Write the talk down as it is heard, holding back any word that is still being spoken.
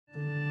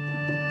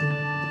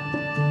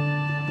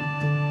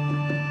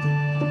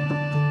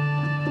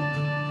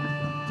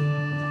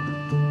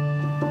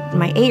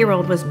My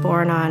 8-year-old was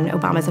born on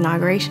Obama's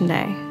inauguration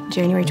day,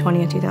 January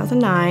 20th,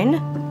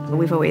 2009.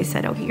 We've always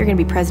said, okay, you're gonna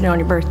be president on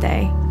your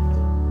birthday.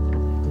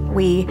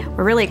 We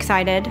were really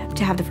excited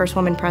to have the first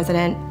woman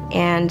president,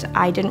 and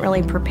I didn't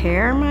really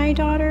prepare my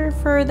daughter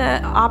for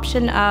the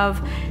option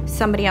of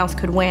somebody else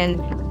could win.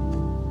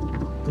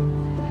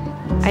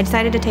 I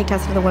decided to take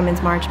Tessa to the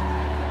Women's March.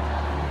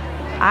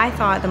 I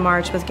thought the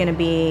march was gonna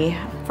be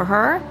for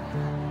her.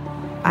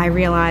 I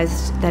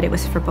realized that it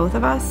was for both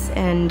of us,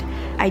 and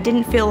I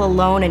didn't feel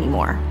alone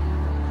anymore.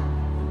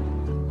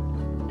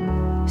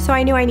 So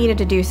I knew I needed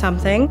to do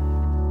something.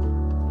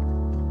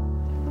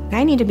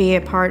 I need to be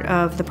a part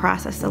of the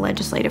process, the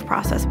legislative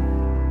process.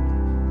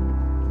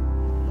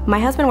 My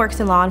husband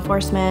works in law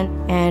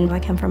enforcement, and I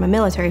come from a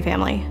military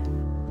family.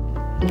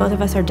 Both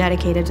of us are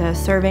dedicated to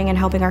serving and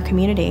helping our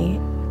community.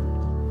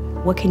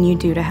 What can you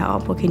do to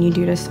help? What can you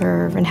do to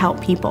serve and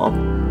help people?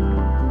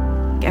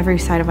 Every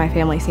side of my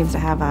family seems to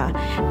have a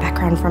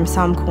background from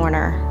some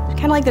corner,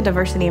 kind of like the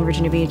diversity in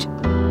Virginia Beach.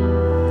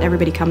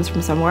 Everybody comes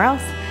from somewhere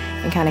else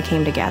and kind of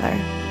came together.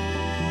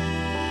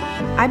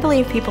 I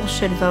believe people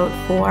should vote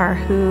for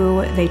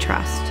who they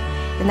trust,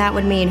 and that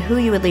would mean who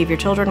you would leave your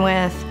children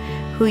with,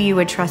 who you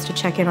would trust to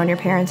check in on your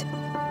parents,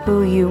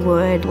 who you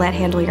would let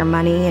handle your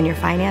money and your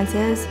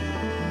finances.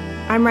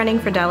 I'm running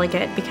for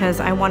delegate because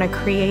I want to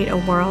create a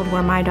world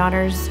where my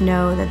daughters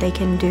know that they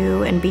can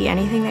do and be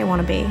anything they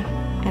want to be.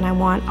 And I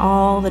want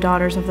all the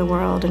daughters of the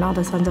world and all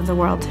the sons of the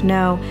world to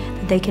know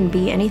that they can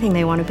be anything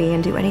they want to be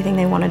and do anything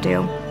they want to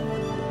do.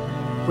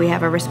 We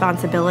have a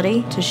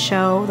responsibility to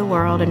show the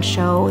world and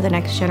show the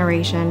next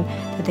generation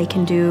that they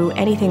can do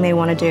anything they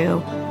want to do